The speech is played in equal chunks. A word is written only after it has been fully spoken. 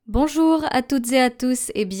Bonjour à toutes et à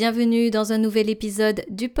tous et bienvenue dans un nouvel épisode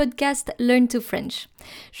du podcast Learn to French.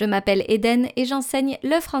 Je m'appelle Eden et j'enseigne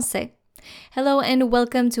le français. Hello and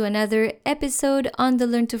welcome to another episode on the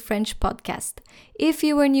Learn to French podcast. If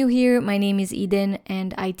you are new here, my name is Eden and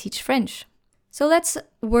I teach French. So let's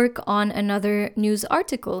work on another news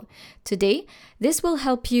article. Today, this will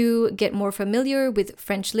help you get more familiar with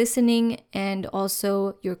French listening and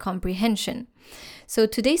also your comprehension. So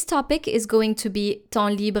today's topic is going to be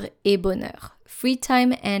temps libre et bonheur, free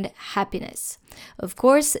time and happiness. Of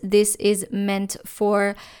course, this is meant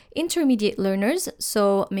for intermediate learners,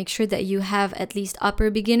 so make sure that you have at least upper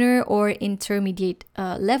beginner or intermediate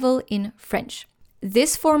level in French.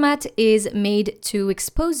 This format is made to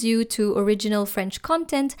expose you to original French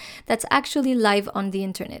content that's actually live on the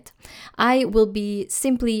internet. I will be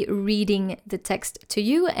simply reading the text to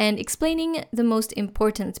you and explaining the most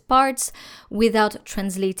important parts without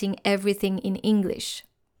translating everything in English.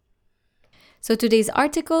 So today's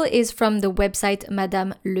article is from the website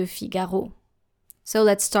Madame Le Figaro. So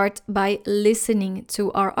let's start by listening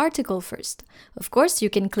to our article first. Of course,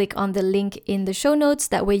 you can click on the link in the show notes,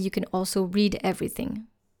 that way you can also read everything.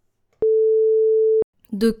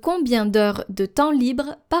 De combien d'heures de temps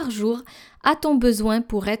libre par jour a-t-on besoin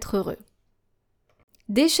pour être heureux?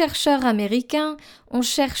 Des chercheurs américains ont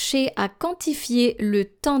cherché à quantifier le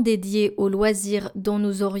temps dédié aux loisirs dont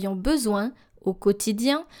nous aurions besoin au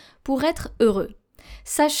quotidien pour être heureux.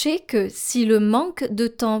 Sachez que si le manque de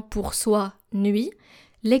temps pour soi nuit,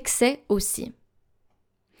 l'excès aussi.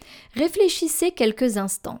 Réfléchissez quelques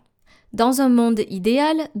instants. Dans un monde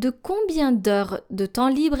idéal, de combien d'heures de temps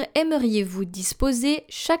libre aimeriez-vous disposer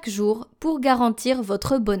chaque jour pour garantir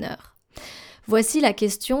votre bonheur? Voici la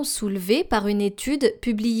question soulevée par une étude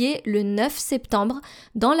publiée le 9 septembre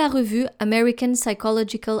dans la revue American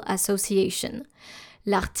Psychological Association.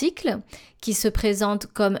 L'article, qui se présente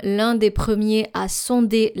comme l'un des premiers à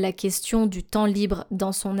sonder la question du temps libre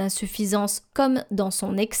dans son insuffisance comme dans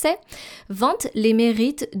son excès, vante les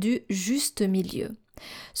mérites du juste milieu.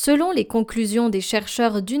 Selon les conclusions des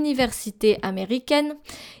chercheurs d'universités américaines,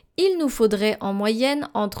 il nous faudrait en moyenne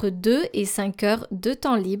entre 2 et 5 heures de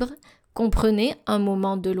temps libre, comprenez un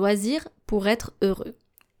moment de loisir pour être heureux.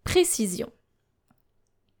 Précision.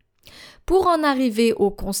 Pour en arriver au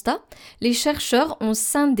constat, les chercheurs ont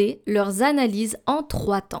scindé leurs analyses en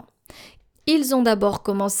 3 temps. Ils ont d'abord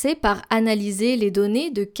commencé par analyser les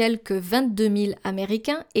données de quelques 22 000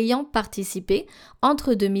 Américains ayant participé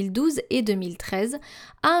entre 2012 et 2013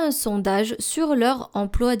 à un sondage sur leur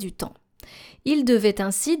emploi du temps. Ils devaient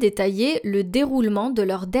ainsi détailler le déroulement de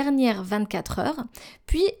leurs dernières 24 heures,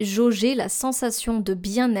 puis jauger la sensation de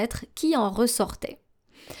bien-être qui en ressortait.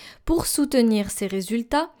 Pour soutenir ces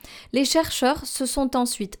résultats, les chercheurs se sont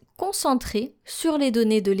ensuite concentrés sur les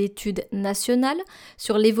données de l'étude nationale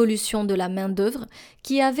sur l'évolution de la main-d'œuvre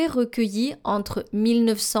qui avait recueilli entre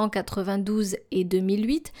 1992 et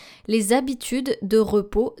 2008 les habitudes de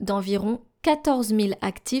repos d'environ 14 000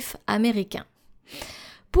 actifs américains.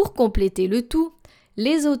 Pour compléter le tout,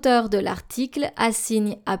 les auteurs de l'article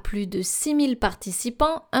assignent à plus de 6 000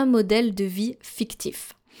 participants un modèle de vie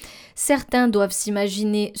fictif. Certains doivent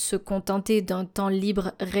s'imaginer se contenter d'un temps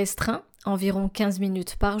libre restreint, environ 15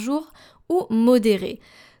 minutes par jour, ou modéré,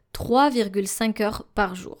 3,5 heures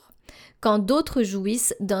par jour, quand d'autres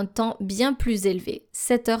jouissent d'un temps bien plus élevé,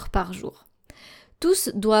 7 heures par jour. Tous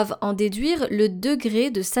doivent en déduire le degré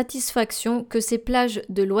de satisfaction que ces plages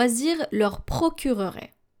de loisirs leur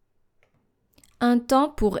procureraient. Un temps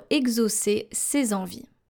pour exaucer ses envies.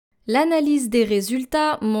 L'analyse des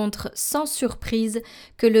résultats montre sans surprise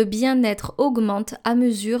que le bien-être augmente à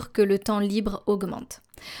mesure que le temps libre augmente.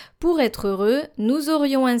 Pour être heureux, nous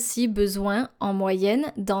aurions ainsi besoin en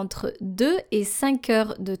moyenne d'entre 2 et 5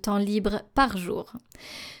 heures de temps libre par jour.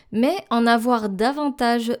 Mais en avoir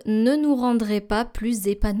davantage ne nous rendrait pas plus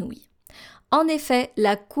épanouis. En effet,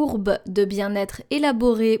 la courbe de bien-être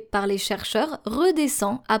élaborée par les chercheurs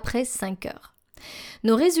redescend après 5 heures.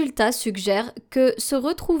 Nos résultats suggèrent que se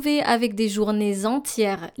retrouver avec des journées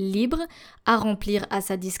entières libres, à remplir à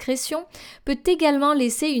sa discrétion, peut également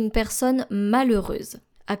laisser une personne malheureuse,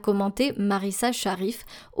 a commenté Marissa Sharif,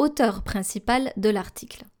 auteure principale de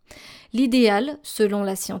l'article. L'idéal, selon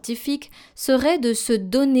la scientifique, serait de se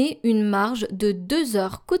donner une marge de 2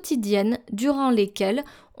 heures quotidiennes durant lesquelles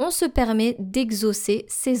on se permet d'exaucer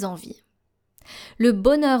ses envies. Le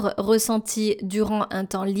bonheur ressenti durant un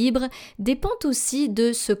temps libre dépend aussi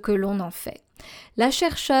de ce que l'on en fait. La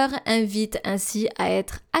chercheure invite ainsi à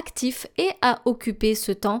être actif et à occuper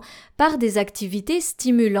ce temps par des activités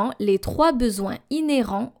stimulant les 3 besoins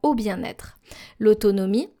inhérents au bien-être: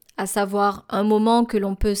 l'autonomie, à savoir un moment que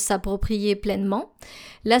l'on peut s'approprier pleinement,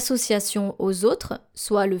 l'association aux autres,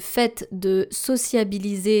 soit le fait de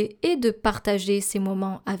sociabiliser et de partager ces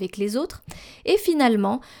moments avec les autres, et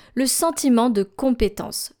finalement le sentiment de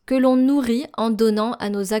compétence que l'on nourrit en donnant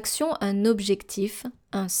à nos actions un objectif,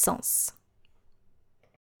 un sens.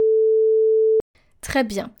 Très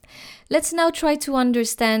bien. Let's now try to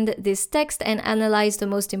understand this text and analyze the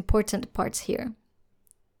most important parts here.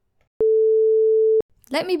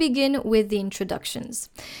 Let me begin with the introductions.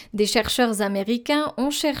 Des chercheurs américains ont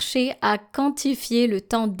cherché à quantifier le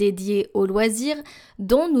temps dédié aux loisirs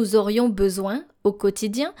dont nous aurions besoin au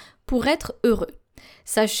quotidien pour être heureux.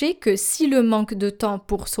 Sachez que si le manque de temps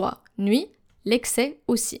pour soi nuit, l'excès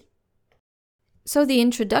aussi. So the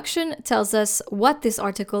introduction tells us what this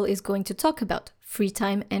article is going to talk about, free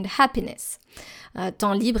time and happiness,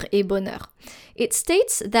 temps libre et bonheur. It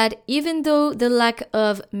states that even though the lack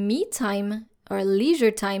of me time or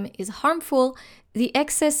leisure time is harmful, the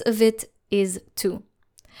excess of it is too.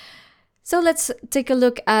 So let's take a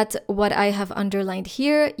look at what I have underlined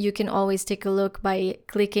here. You can always take a look by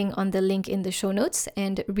clicking on the link in the show notes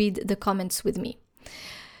and read the comments with me.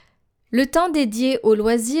 Le temps dédié aux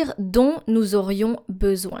loisirs dont nous aurions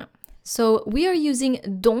besoin. So we are using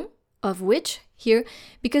dont, of which, here,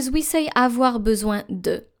 because we say avoir besoin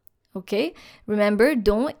de. Okay? Remember,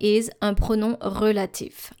 dont is un pronom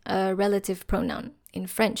relatif, a relative pronoun in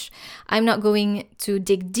French. I'm not going to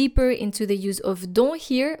dig deeper into the use of dont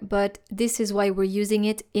here, but this is why we're using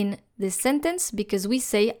it in this sentence, because we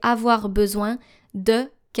say avoir besoin de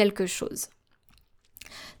quelque chose.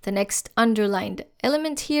 The next underlined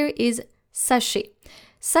element here is sachez.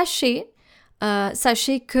 Sachez,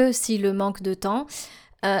 sachez que si le manque de temps.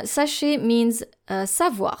 Sachez means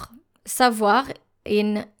savoir. Savoir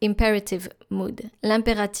in imperative mood,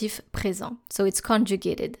 l'impératif présent. So it's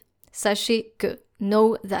conjugated. Sachez que,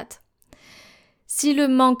 know that. Si le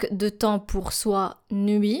manque de temps pour soi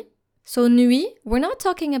nuit, so nuit, we're not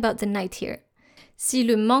talking about the night here. Si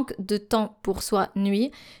le manque de temps pour soi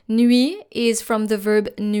nuit, nuit is from the verb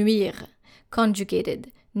nuire,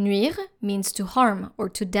 conjugated. Nuire means to harm or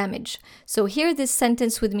to damage. So here this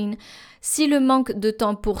sentence would mean, si le manque de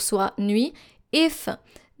temps pour soi nuit, if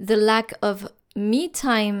the lack of me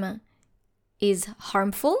time is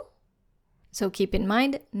harmful. So keep in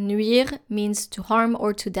mind, nuire means to harm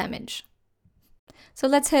or to damage. So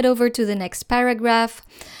let's head over to the next paragraph.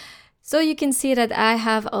 So you can see that I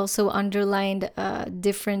have also underlined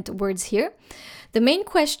different words here. The main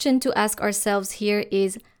question to ask ourselves here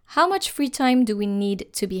is, how much free time do we need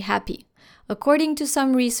to be happy? According to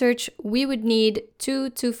some research, we would need 2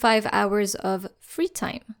 to 5 hours of free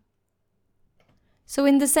time. So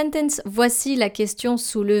in the sentence, voici la question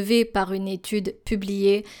soulevée par une étude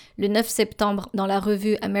publiée le 9 septembre dans la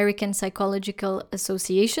revue American Psychological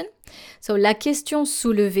Association. So la question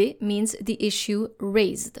soulevée means the issue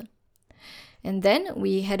raised. And then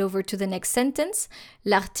we head over to the next sentence.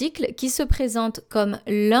 L'article qui se présente comme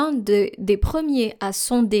l'un des premiers à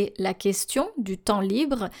sonder la question du temps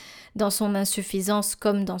libre dans son insuffisance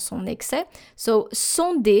comme dans son excès. So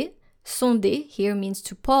sonder here means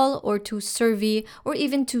to poll or to survey or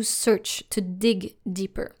even to search, to dig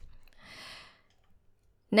deeper.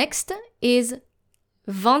 Next is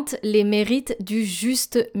vante les mérites du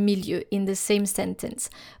juste milieu in the same sentence.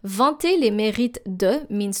 Vanter les mérites de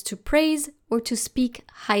means to praise or to speak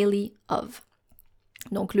highly of.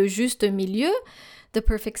 Donc le juste milieu, the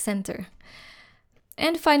perfect center.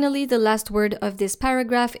 And finally, the last word of this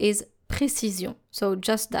paragraph is précision. So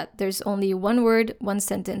just that. There's only one word, one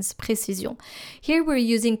sentence, précision. Here we're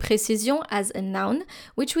using précision as a noun,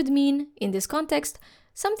 which would mean, in this context,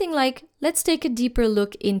 something like, let's take a deeper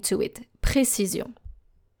look into it. Précision.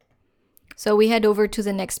 So we head over to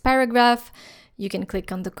the next paragraph. You can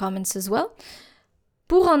click on the comments as well.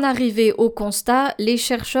 Pour en arriver au constat, les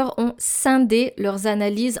chercheurs ont scindé leurs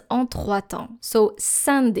analyses en 3 temps. So,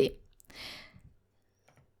 scinder.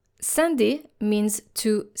 Scinder means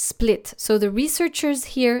to split. So the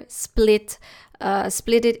researchers here split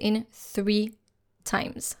it in 3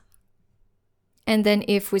 times. And then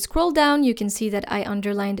if we scroll down, you can see that I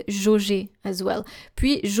underlined jauger as well.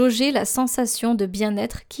 Puis jauger la sensation de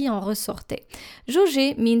bien-être qui en ressortait.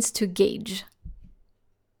 Jauger means to gauge.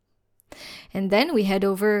 And then we head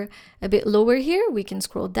over a bit lower here. We can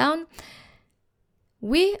scroll down.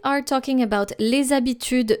 We are talking about les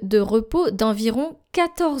habitudes de repos d'environ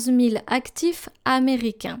 14 000 actifs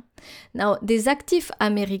américains. Now, des actifs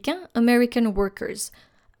américains, American workers.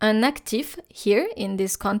 Un actif here in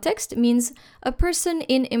this context means a person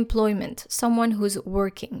in employment, someone who's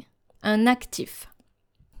working. Un actif.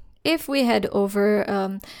 If we head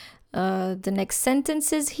over the next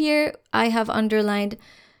sentences here, I have underlined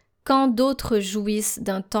quand d'autres jouissent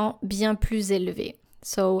d'un temps bien plus élevé.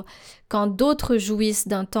 So, quand d'autres jouissent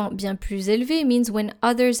d'un temps bien plus élevé means when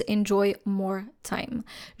others enjoy more time.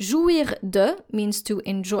 Jouir de means to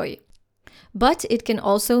enjoy. But it can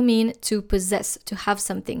also mean to possess, to have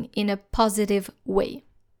something in a positive way.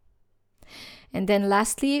 And then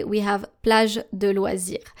lastly, we have plage de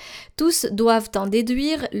loisirs. Tous doivent en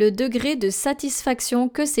déduire le degré de satisfaction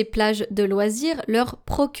que ces plages de loisirs leur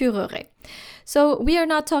procureraient. So we are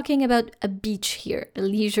not talking about a beach here, a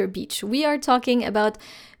leisure beach. We are talking about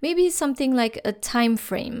maybe something like a time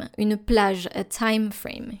frame, une plage, a time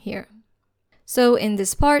frame here. So in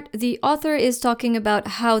this part, the author is talking about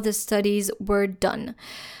how the studies were done.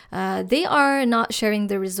 They are not sharing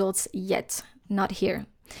the results yet, not here.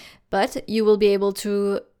 But you will be able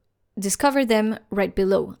to discover them right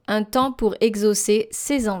below. Un temps pour exaucer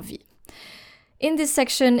ses envies. In this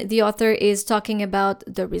section, the author is talking about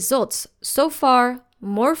the results. So far,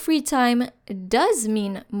 more free time does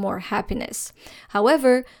mean more happiness.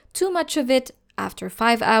 However, too much of it, after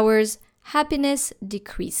 5 hours, happiness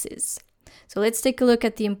decreases. So let's take a look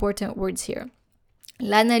at the important words here.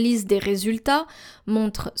 L'analyse des résultats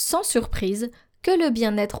montre sans surprise que le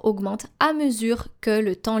bien-être augmente à mesure que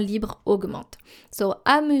le temps libre augmente. So,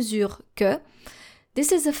 à mesure que,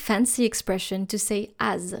 this is a fancy expression to say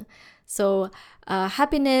as. So,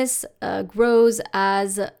 happiness grows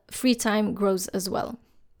as free time grows as well.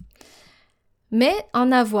 Mais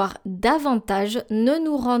en avoir davantage ne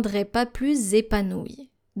nous rendrait pas plus épanouis.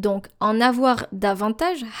 Donc, en avoir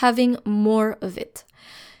davantage, having more of it.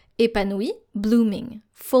 Épanoui, blooming,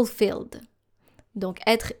 fulfilled. Donc,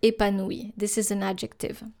 être épanoui. This is an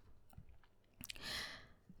adjective.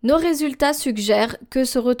 Nos résultats suggèrent que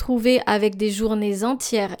se retrouver avec des journées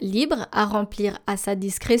entières libres à remplir à sa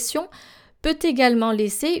discrétion peut également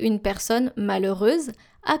laisser une personne malheureuse,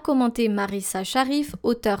 a commenté Marissa Sharif,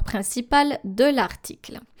 auteure principale de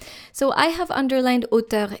l'article. So I have underlined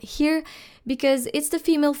auteur here because it's the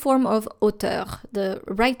female form of auteur, the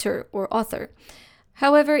writer or author.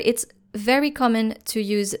 However, it's very common to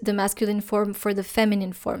use the masculine form for the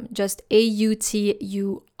feminine form, just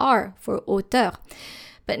A-U-T-U-R for auteur.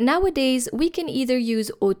 But nowadays, we can either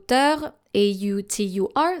use auteur,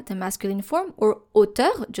 A-U-T-U-R, the masculine form, or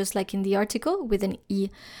auteur, just like in the article, with an E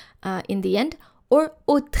in the end, or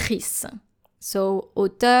autrice. So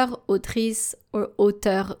auteur, autrice, or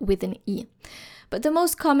auteur with an E. But the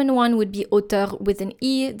most common one would be auteur with an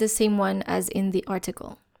E, the same one as in the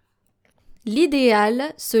article.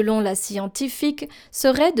 L'idéal, selon la scientifique,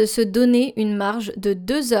 serait de se donner une marge de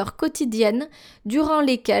 2 heures quotidiennes durant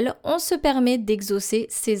lesquelles on se permet d'exaucer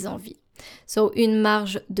ses envies. So, une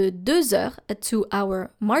marge de 2 heures, a 2-hour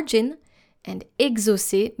margin, and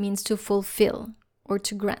exaucer means to fulfill or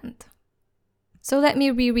to grant. So let me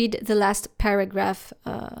reread the last paragraph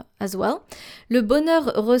as well. Le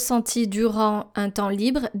bonheur ressenti durant un temps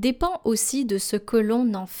libre dépend aussi de ce que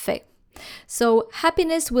l'on en fait. So,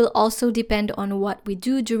 happiness will also depend on what we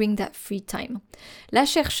do during that free time. La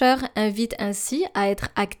chercheure invite ainsi à être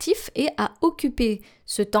actif et à occuper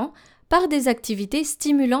ce temps par des activités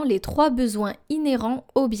stimulant les 3 besoins inhérents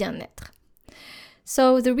au bien-être.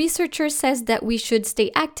 So, the researcher says that we should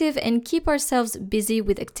stay active and keep ourselves busy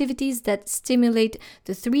with activities that stimulate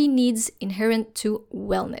the 3 needs inherent to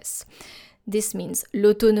wellness. This means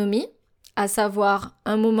l'autonomie, à savoir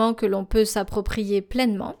un moment que l'on peut s'approprier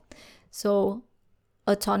pleinement. So,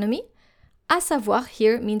 autonomy, à savoir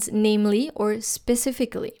here means namely or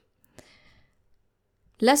specifically.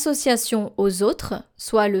 L'association aux autres,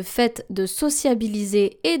 soit le fait de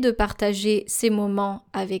sociabiliser et de partager ces moments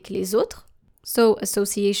avec les autres. So,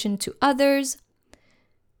 association to others.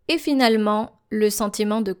 Et finalement, le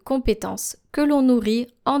sentiment de compétence que l'on nourrit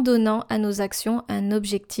en donnant à nos actions un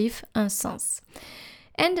objectif, un sens.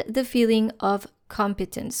 And the feeling of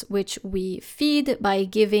competence, which we feed by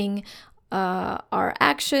giving our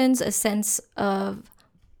actions a sense of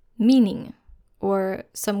meaning or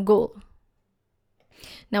some goal.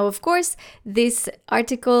 Now, of course, this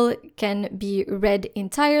article can be read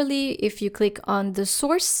entirely if you click on the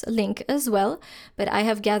source link as well, but I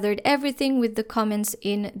have gathered everything with the comments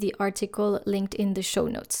in the article linked in the show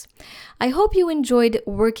notes. I hope you enjoyed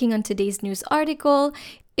working on today's news article.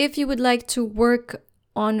 If you would like to work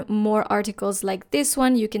on more articles like this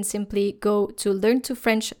one, you can simply go to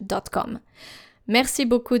learntofrench.com. Merci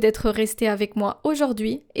beaucoup d'être resté avec moi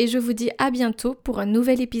aujourd'hui et je vous dis à bientôt pour un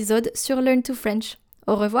nouvel épisode sur Learn to French.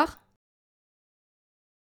 Au revoir!